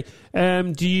 Okay.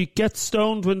 Do you get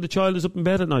stoned when the child is up in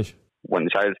bed at night? When the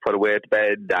child is put away to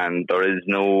bed and there is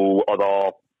no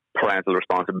other parental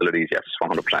responsibilities, yes,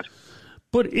 100%.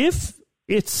 But if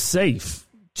it's safe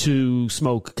to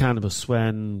smoke cannabis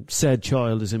when said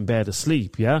child is in bed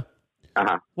asleep,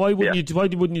 why wouldn't you do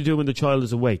it when the child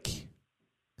is awake?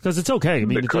 Because it's okay. I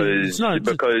mean, it's not.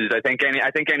 Because I think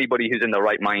anybody who's in the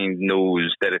right mind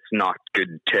knows that it's not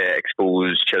good to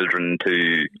expose children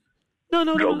to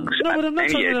drugs. No, but I'm not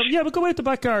talking about. Yeah, but go out the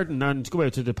back garden and go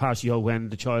out to the patio when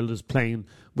the child is playing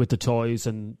with the toys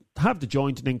and have the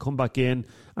joint, and then come back in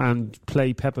and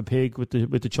play Peppa Pig with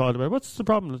the child. What's the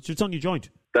problem? It's on your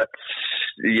joint.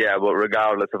 but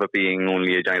regardless of it being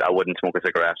only a joint, I wouldn't smoke a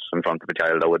cigarette in front of a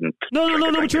child. I wouldn't. No,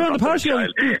 but you're on the patio.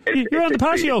 You're on the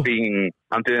patio.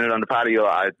 I'm doing it on the patio.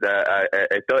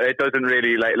 It doesn't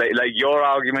really like your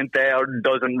argument there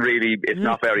doesn't really. It's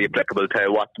not very applicable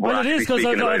to what. Well, it is because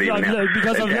I've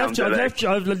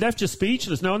left you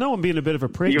speechless. No, I'm being a bit of a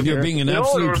prick. You're being an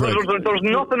absolute prick. There's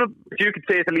nothing you could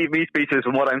say to leave me speechless.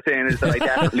 And what I'm saying is that I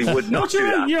definitely would not do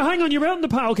that. Hang on, you're out in the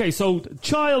patio. Okay, so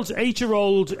child,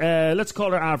 8-year-old. Let's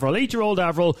call her Avril. 8-year-old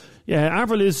Avril. Yeah,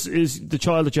 Avril is the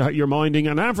child that you're minding,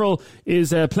 and Avril is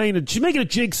she's making a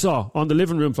jigsaw on the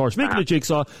living room floor. She's making a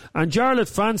jigsaw, and Jarlath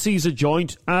fancies a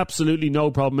joint. Absolutely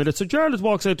no problem with it. So Jarlath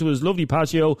walks out to his lovely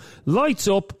patio,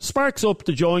 sparks up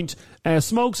the joint,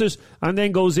 smokes it, and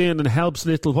then goes in and helps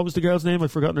little. What was the girl's name?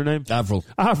 I've forgotten her name. Avril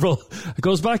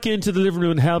goes back into the living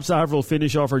room and helps Avril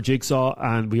finish off her jigsaw,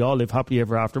 and we all live happily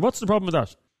ever after. What's the problem with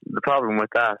that? The problem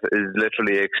with that is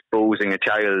literally exposing a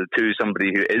child to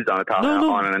somebody who is on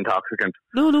an intoxicant.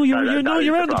 No, you're on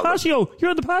the patio. You're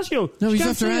on the patio. No, he's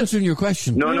after answering your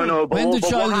question. No. But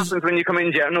what happens when you come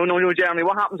in, Jeremy? No, Jeremy.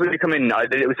 What happens when you come in?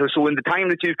 So in the time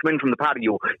that you've come in from the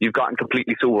patio, you've gotten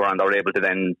completely sober and are able to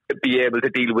then be able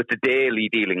to deal with the daily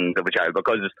dealings of a child.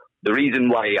 Because the reason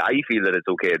why I feel that it's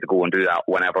okay to go and do that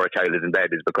whenever a child is in bed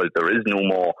is because there is no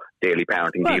more daily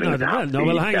parenting dealings.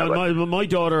 Hang on. My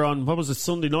daughter on, what was it,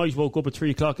 Sunday night, woke up at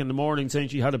 3 o'clock in the morning saying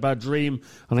she had a bad dream,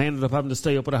 and I ended up having to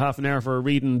stay up at a half an hour for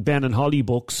reading Ben and Holly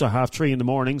books at 3:30 in the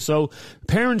morning. So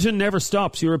parenting never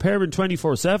stops. You're a parent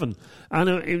 24/7. And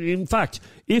in fact,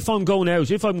 if I'm going out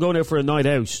for a night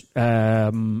out,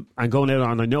 and going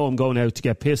out, and I know I'm going out to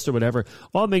get pissed or whatever,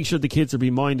 I'll make sure the kids are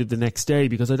being minded the next day,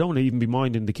 because I don't want to even be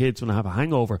minding the kids when I have a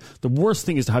hangover. The worst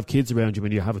thing is to have kids around you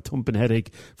when you have a thumping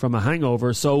headache from a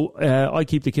hangover. So I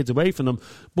keep the kids away from them.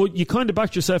 But you kind of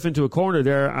backed yourself into a corner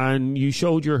there, and you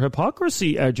showed your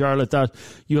hypocrisy, Jarlath, that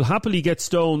you'll happily get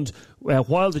stoned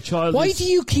while the child Why do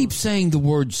you keep saying the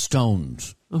word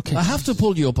stoned? Okay, I have to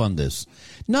pull you up on this.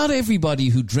 Not everybody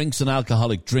who drinks an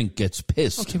alcoholic drink gets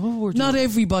pissed. Okay, not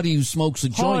everybody who smokes a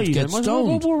joint gets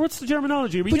stoned. What's the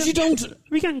terminology? But you don't... Are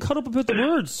we getting caught up about the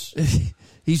words?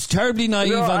 He's terribly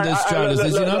naive on this, Jarlath,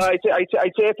 is he not? I'd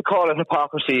say to call it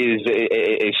hypocrisy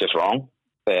is just wrong.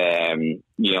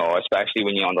 Especially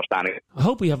when you understand it. I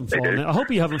hope we haven't fallen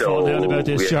out about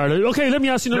this, Charlie. Okay, let me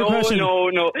ask you another question. No.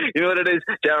 You know what it is,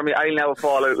 Jeremy? I'll never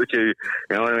fall out with you. You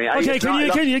know what I mean? Okay,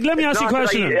 can you let me ask you a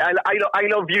question? I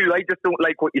love you. I just don't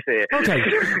like what you say. Okay.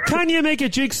 Can you make a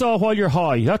jigsaw while you're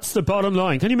high? That's the bottom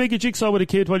line. Can you make a jigsaw with a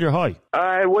kid while you're high?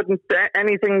 I wouldn't.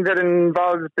 Anything that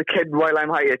involves the kid while I'm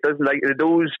high, it doesn't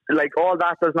all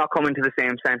that does not come into the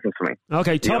same sentence for me.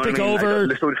 Okay, topic over.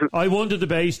 I won the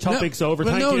debate. Topic's over.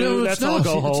 Thank you. Let's all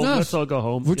go home. Let's all go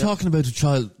home. We're talking about a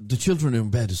child. The children are in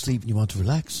bed asleep and you want to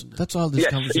relax. That's all this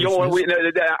conversation is.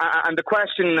 And the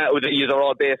question that you are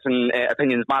all based on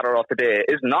opinions matter of today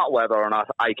is not whether or not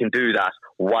I can do that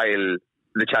while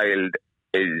the child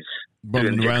is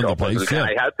running around the place. Can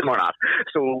I help them or not?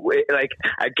 So,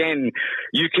 again,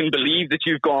 you can believe that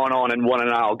you've gone on and won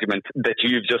an argument, that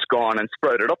you've just gone and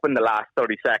sprouted up in the last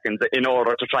 30 seconds in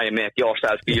order to try and make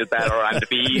yourself feel better and to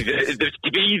be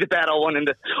the better one.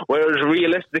 Whereas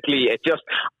realistically, it just,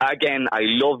 again, I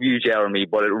love you, Jeremy,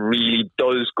 but it really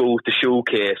does go to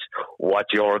showcase what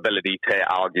your ability to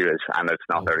argue is, and it's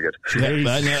not very good.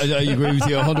 Yeah, I agree with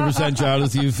you 100%,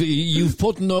 Charlotte.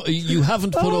 You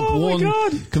haven't put up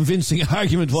one convincing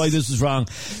argument why this is wrong.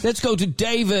 Let's go to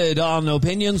David on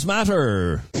Opinions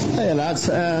Matter. Hey lads,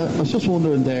 I was just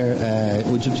wondering there,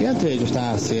 would you be able to just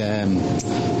ask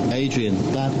Adrian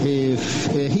that if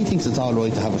he thinks it's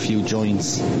alright to have a few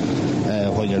joints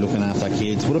while you're looking after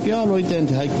kids, would it be alright then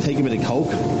to take a bit of coke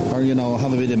or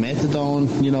have a bit of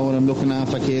methadone when I'm looking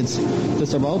after kids?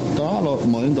 Because they're all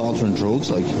mind altering drugs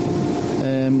like.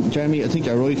 Jeremy, I think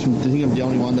you're right. I think I'm the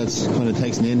only one that's kind of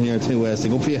texting in here to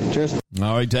stick up for you. Cheers.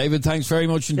 All right, David, thanks very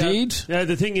much indeed. Yeah,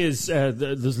 the thing is,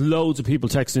 there's loads of people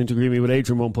texting in to agree with me, but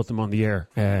Adrian won't put them on the air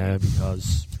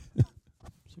because...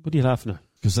 What are you laughing at?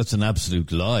 Because that's an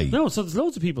absolute lie. No, so there's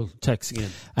loads of people texting in.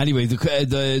 Anyway,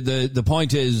 the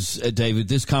point is, David,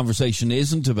 this conversation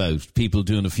isn't about people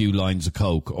doing a few lines of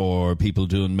coke or people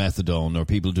doing methadone or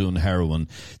people doing heroin.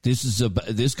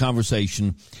 This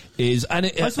conversation is, and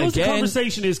I suppose the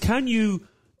conversation is: can you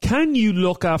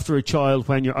look after a child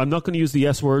when you're? I'm not going to use the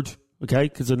S word, okay,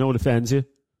 because I know it offends you.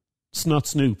 It's not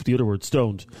Snoop. The other word,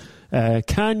 stoned.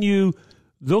 Can you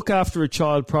look after a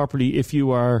child properly if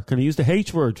you are, can I use the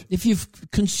H word? If you've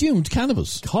consumed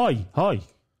cannabis. High.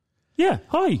 Yeah,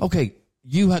 high. Okay,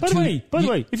 you had By the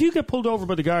way, if you get pulled over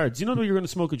by the guards, you know that you're going to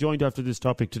smoke a joint after this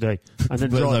topic today. And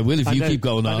then I will if you keep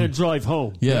going on. And then drive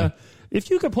home. Yeah. If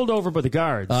you get pulled over by the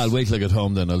guards... I'll wait till I get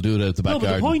home then. I'll do it out the back garden.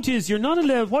 No, but the point is, you're not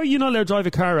allowed... Why are you not allowed to drive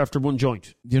a car after one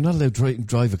joint? You're not allowed to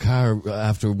drive a car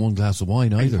after one glass of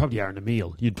wine either. You probably aren't a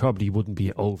meal. You probably wouldn't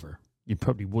be over. You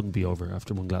probably wouldn't be over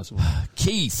after one glass of wine.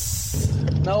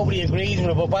 Keith. Nobody agrees with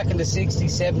it, but back in the 60s,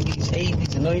 70s,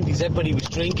 80s and 90s, everybody was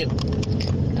drinking.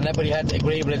 And everybody had to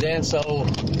agree with it then, so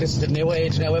this is the new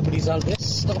age now, everybody's on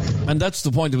this stuff. And that's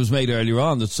the point that was made earlier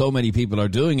on, that so many people are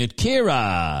doing it.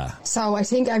 Kira! So I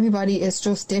think everybody is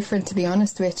just different, to be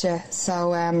honest with you.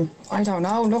 So I don't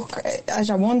know. Look, as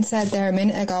I once said there a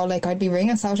minute ago, like, I'd be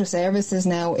ringing social services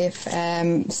now if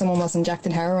someone was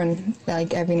injecting heroin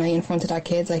like every night in front of their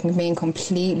kids, like being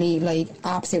completely, like,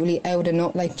 absolutely out of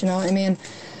nut, like, do you know what I mean?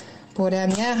 But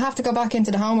yeah, I have to go back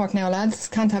into the homework now, lads.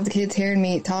 Can't have the kids hearing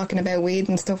me talking about weed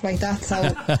and stuff like that. So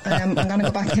I'm going to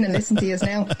go back in and listen to you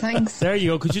now. Thanks. There you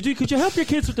go. Could you help your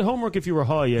kids with the homework if you were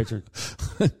high, Adrian?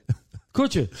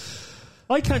 Could you?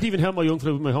 I can't even help my young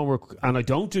fella with my homework, and I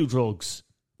don't do drugs.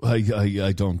 I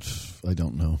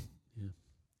don't know. Yeah.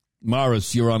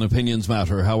 Morris, you're on Opinions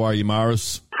Matter. How are you,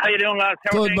 Morris? How you doing, lads?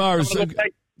 Good, Morris.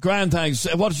 Grand, thanks.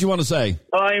 What did you want to say?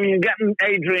 I'm getting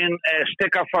Adrian a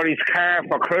sticker for his car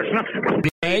for Christmas.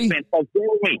 Hey?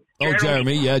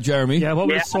 Jeremy. Jeremy. Yeah, what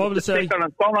would it say? It's going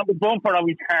on the bumper of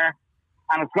his car,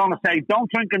 and it's going to say, "Don't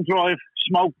drink and drive,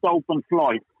 smoke, dope and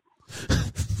fly."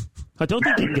 I don't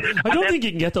think you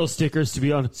can get those stickers, to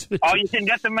be honest with you. Oh, you can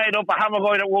get them made up. I have a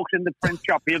guy that works in the print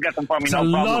shop. He'll get them for me. It's a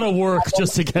lot of work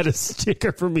just to get a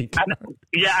sticker for me. And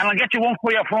I'll get you one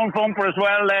for your front bumper as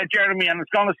well, Jeremy, and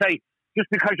it's going to say, "Just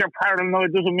because you're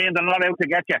paranoid doesn't mean they're not out to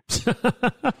get you."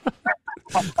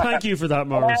 Thank you for that,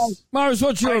 Morris. Morris,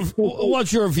 what's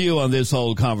your view on this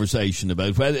whole conversation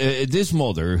about this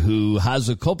mother who has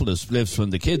a couple of spliffs when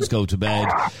the kids go to bed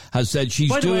has said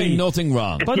she's doing nothing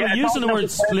wrong? By the way, using the word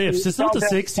spliffs, it's not the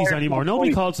 60s anymore.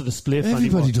 Nobody calls it a spliff Everybody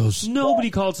anymore. Everybody does. Nobody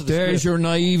calls it a spliff. There's your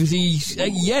naivety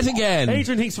yet again.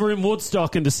 Adrian thinks we're in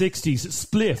Woodstock in the 60s.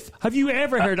 Spliff. Have you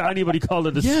ever heard anybody call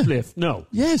it a spliff? No.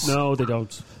 Yes. No, they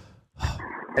don't.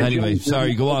 Anyway,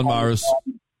 sorry, go on, Morris.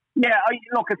 Yeah,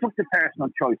 look, it's up to personal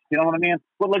choice. You know what I mean?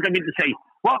 But look, I mean to say,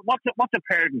 what's a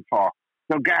parent for?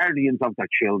 They're guardians of their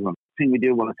children. The thing we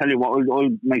do, well, I tell you what, I'll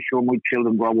make sure my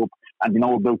children grow up and they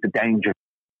know about the danger.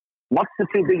 What's the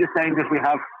two biggest dangers we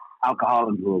have? Alcohol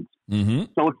and drugs. Mm-hmm.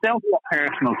 So it's down to a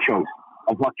personal choice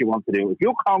of what you want to do. If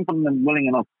you're confident and willing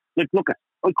enough, like, look,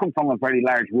 I come from a very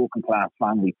large working class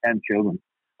family, 10 children,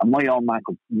 and my old man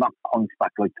could knock points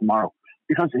back like tomorrow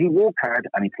because he worked hard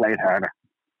and he played harder.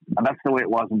 And that's the way it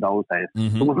was in those days.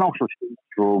 Mm-hmm. There was no such thing as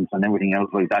drugs and everything else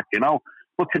like that, you know.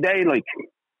 But today, like,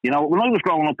 you know, when I was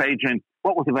growing up, Adrian,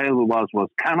 what was available was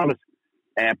cannabis,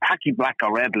 Packy Black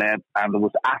or Red Lead, and there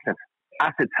was acid.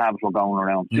 Acid tabs were going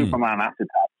around. Superman acid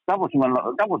tabs. That was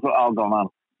all going on.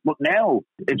 But now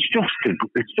it's just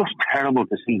terrible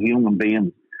to see human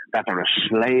beings that are a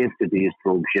slave to these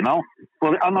drugs, you know.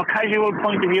 But on a casual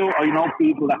point of view, I know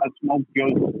people that have smoked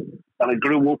joints that I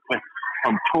grew up with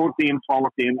from 13,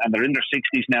 14, and they're in their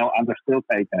 60s now, and they're still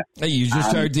taking it. Hey, you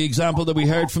just heard the example that we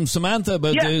heard from Samantha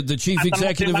about the chief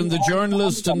executive and the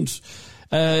journalist, and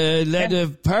led a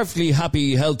perfectly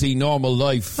happy, healthy, normal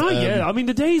life. Yeah, I mean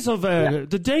the days of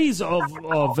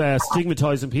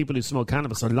stigmatising people who smoke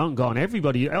cannabis are long gone.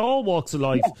 Everybody, all walks of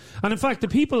life, and in fact,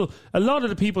 a lot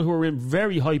of the people who are in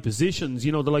very high positions,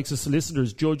 you know, the likes of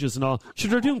solicitors, judges, and all,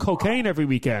 they're doing cocaine every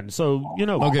weekend. So you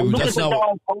know, okay,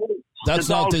 well, that's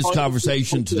not this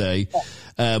conversation today.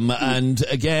 And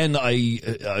again,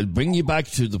 I'll bring you back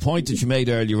to the point that you made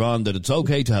earlier on, that it's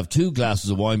okay to have 2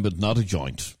 glasses of wine, but not a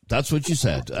joint. That's what you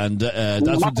said. And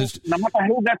that's what this... No matter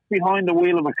who gets behind the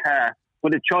wheel of a car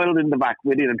with a child in the back,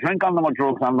 with either drink on them or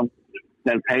drugs on them,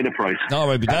 they'll pay the price. All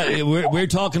right, but we're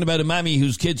talking about a mammy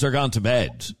whose kids are gone to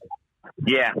bed.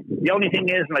 Yeah. The only thing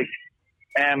is, like,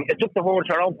 it's up to her, it's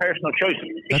her own personal choice.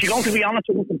 Is she going to be honest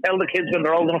with them and tell the kids when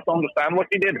they're old enough to understand what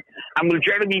she did? And will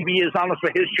Jeremy be as honest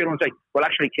with his children and say, well,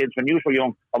 actually, kids, when you were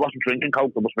young, I wasn't drinking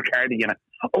coke, there was Bacardi in it.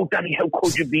 Oh, Daddy, how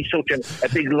could you be such a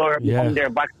big lawyer behind their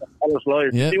back to tell us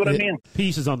lies? See what I mean?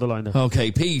 Pete is on the line there.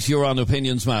 Okay, Pete, you're on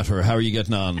Opinions Matter. How are you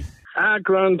getting on?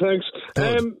 Grand, thanks.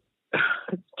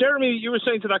 Jeremy, you were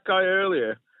saying to that guy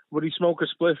earlier, would he smoke a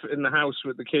spliff in the house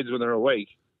with the kids when they're awake?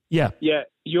 Yeah. Yeah,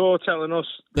 you're telling us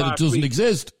that it doesn't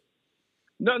exist.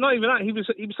 No, not even that. He was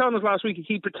telling us last week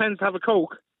he pretends to have a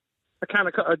Coke, a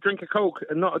drink of Coke,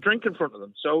 and not a drink in front of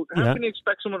them. So how can you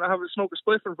expect someone to smoke a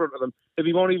spliff in front of them if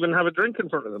he won't even have a drink in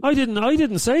front of them? I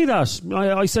didn't say that.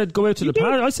 I said go out to the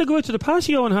patio. I said go out to the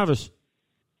patio and have it.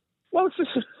 Well, it's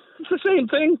the same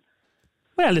thing.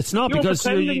 Well, it's not, because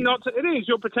pretending not to. It is.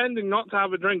 You're pretending not to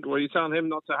have a drink, or you're telling him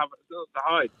not to have to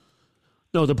hide.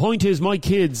 No, the point is my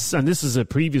kids, and this is a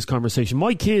previous conversation,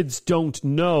 my kids don't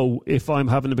know if I'm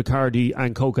having a Bacardi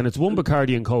and Coke, and it's one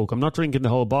Bacardi and Coke. I'm not drinking the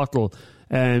whole bottle.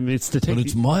 It's to take. But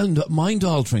it's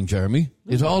mind-altering, Jeremy.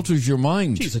 It alters your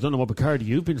mind. Jeez, I don't know what Bacardi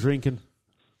you've been drinking.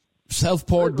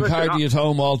 Self-poured Bacardi at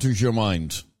home alters your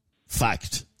mind.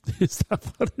 Fact. Is that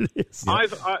what it is? Yeah. I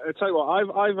tell you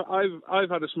what, I've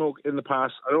had a smoke in the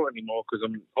past. I don't anymore because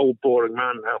I'm an old, boring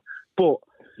man now. But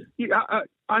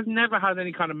I've never had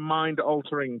any kind of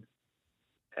mind-altering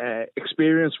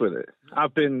experience with it.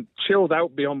 I've been chilled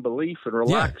out beyond belief and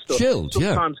relaxed. Yeah, chilled,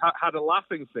 sometimes had a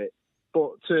laughing fit.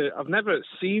 But I've never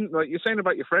seen, like you're saying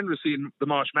about your friend was seeing the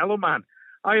Marshmallow Man.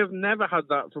 I have never had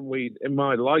that from weed in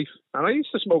my life. And I used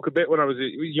to smoke a bit when I was a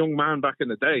young man back in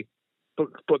the day.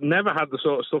 But never had the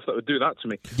sort of stuff that would do that to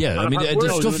me. Yeah, I mean,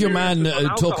 the stuff your man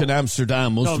took in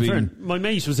Amsterdam must have been... My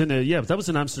mate was that was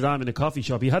in Amsterdam in a coffee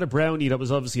shop. He had a brownie that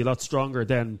was obviously a lot stronger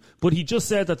then. But he just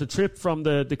said that the trip from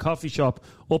the coffee shop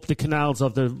up the canals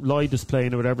of the Leidus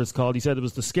Plain or whatever it's called, he said it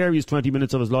was the scariest 20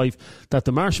 minutes of his life, that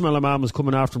the Marshmallow Man was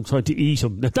coming after him trying to eat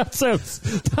him. Now, that sounds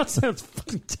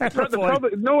fucking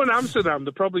terrifying. No, in Amsterdam,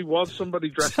 there probably was somebody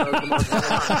dressed as the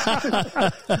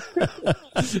Marshmallow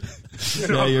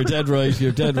Man. Yeah, you're dead right.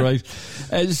 You're dead right.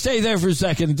 Stay there for a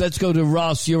second. Let's go to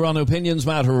Ross. You're on Opinions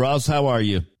Matter. Ross, how are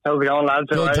you? How's it going, lads?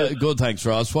 Good, thanks,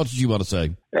 Ross. What did you want to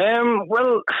say?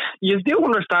 Well, you do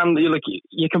understand that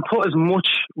you can put as much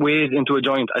weed into a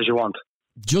joint as you want.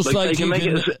 Just like you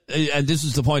can, and this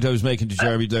is the point I was making to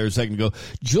Jeremy there a second ago,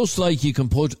 just like you can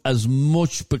put as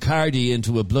much Bacardi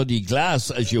into a bloody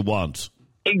glass as you want.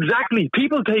 Exactly.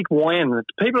 People take wine.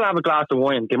 People have a glass of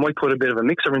wine. They might put a bit of a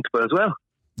mixer into it as well.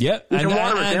 Yeah. You can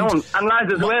water it down. And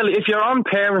lads, as well, if you're on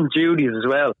parent duties as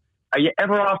well, are you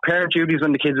ever off parent duties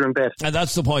when the kids are in bed? And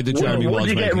that's the point that Jeremy was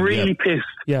making. Would you get really pissed?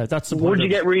 Yeah, that's the point. Would you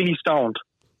get really stoned?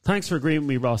 Thanks for agreeing with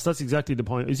me, Ross. That's exactly the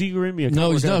point. Is he agreeing with me?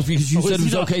 No, he's not, because you said it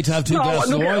was okay to have two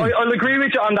glasses of wine. I'll agree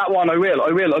with you on that one. I will.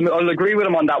 I'll agree with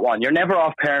him on that one. You're never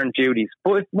off parent duties.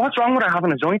 But what's wrong with her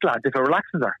having a joint, lads, if it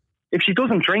relaxes her? If she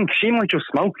doesn't drink, she might just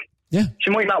smoke. Yeah.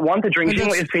 She might not want to drink. She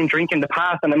might have seen drink in the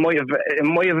past, and it might have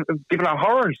given her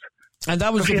horrors. And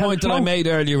that was the point that I made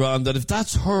earlier on, that if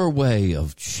that's her way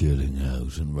of chilling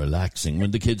out and relaxing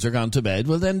when the kids are gone to bed,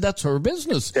 well, then that's her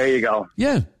business. There you go.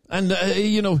 Yeah. And, I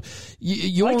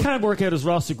can't work out, is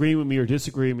Ross agreeing with me or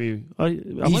disagreeing with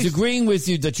me? He's agreeing with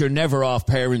you that you're never off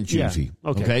parent duty. Yeah,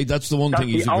 okay. That's the one thing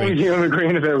he's agreeing. That's the only thing I'm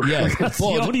agreeing about. Yeah, that's the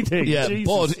only thing. Yeah,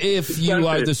 Jesus. but if you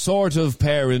are the sort of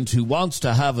parent who wants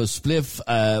to have a spliff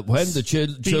when the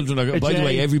children are... By the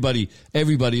way, everybody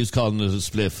is calling it a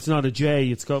spliff. It's not a J.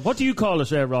 It's called... What do you call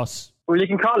it, Ross? Well, you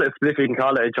can call it a spliff, you can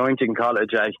call it a joint, you can call it a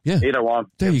J. Yeah. Either one.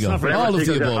 There you go. All of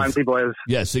the above. Fancy boys.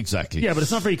 Yes, exactly. Yeah, but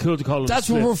it's not very cool to call it That's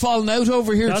a what we're falling out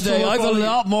over here today. I've a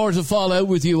lot more to fall out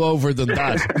with you over than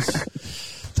that.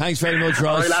 Thanks very much, Ross.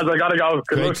 All right, lads, I gotta go.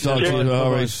 Great to talk to you.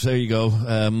 All right, there you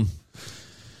go.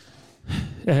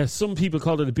 Some people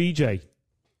call it a BJ.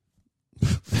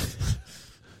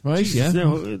 Right, Jesus, yeah.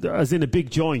 No, as in a big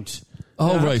joint.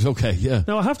 Oh, right, okay, yeah.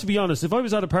 Now, I have to be honest, if I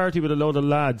was at a party with a load of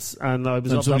lads and I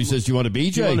was... And somebody says, do you want a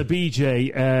BJ? Do you want a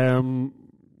BJ?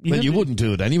 Well, you wouldn't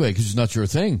do it anyway, because it's not your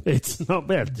thing. It's not,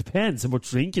 well, it depends how much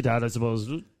drink you'd had, I suppose.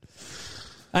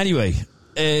 Anyway,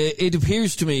 it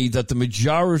appears to me that the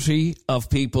majority of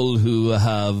people who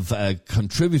have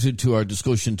contributed to our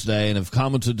discussion today and have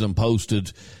commented and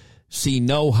posted see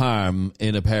no harm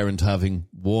in a parent having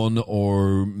one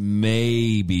or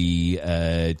maybe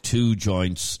two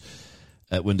joints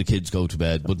when the kids go to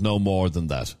bed, but no more than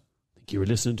that. I think you were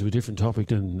listening to a different topic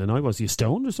than I was. Are you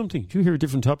stoned or something? Did you hear a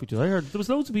different topic? I heard there was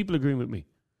loads of people agreeing with me.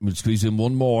 We'll squeeze in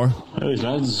one more. Hey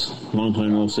lads, long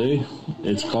time no see.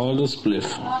 It's called a spliff.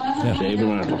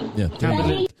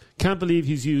 Yeah. Can't believe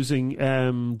he's using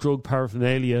drug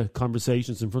paraphernalia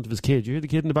conversations in front of his kid. You hear the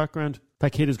kid in the background?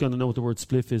 That kid is going to know what the word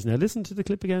spliff is. Now listen to the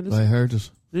clip again. Listen. I heard it.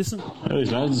 Listen. Hey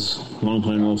lads, long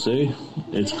time no see.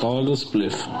 It's called a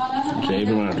spliff.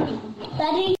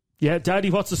 Daddy. Yeah,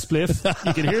 Daddy, what's a spliff?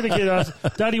 You can hear the kid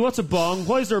ask, Daddy, what's a bong?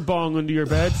 Why is there a bong under your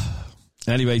bed?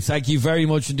 Anyway, thank you very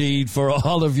much indeed for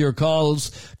all of your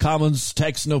calls, comments,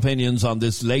 texts and opinions on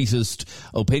this latest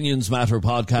Opinions Matter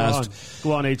podcast.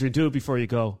 Go on, Adrian, do it before you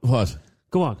go. What?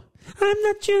 Go on. I'm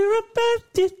not sure about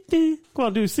it. Go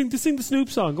on, sing the Snoop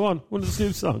song. Go on, one of the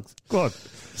Snoop songs. Go on.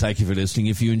 Thank you for listening.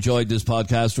 If you enjoyed this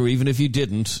podcast, or even if you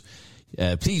didn't,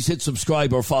 please hit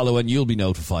subscribe or follow and you'll be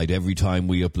notified every time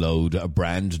we upload a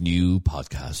brand new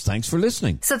podcast. Thanks for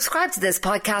listening. Subscribe to this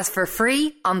podcast for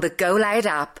free on the Go Loud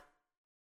app.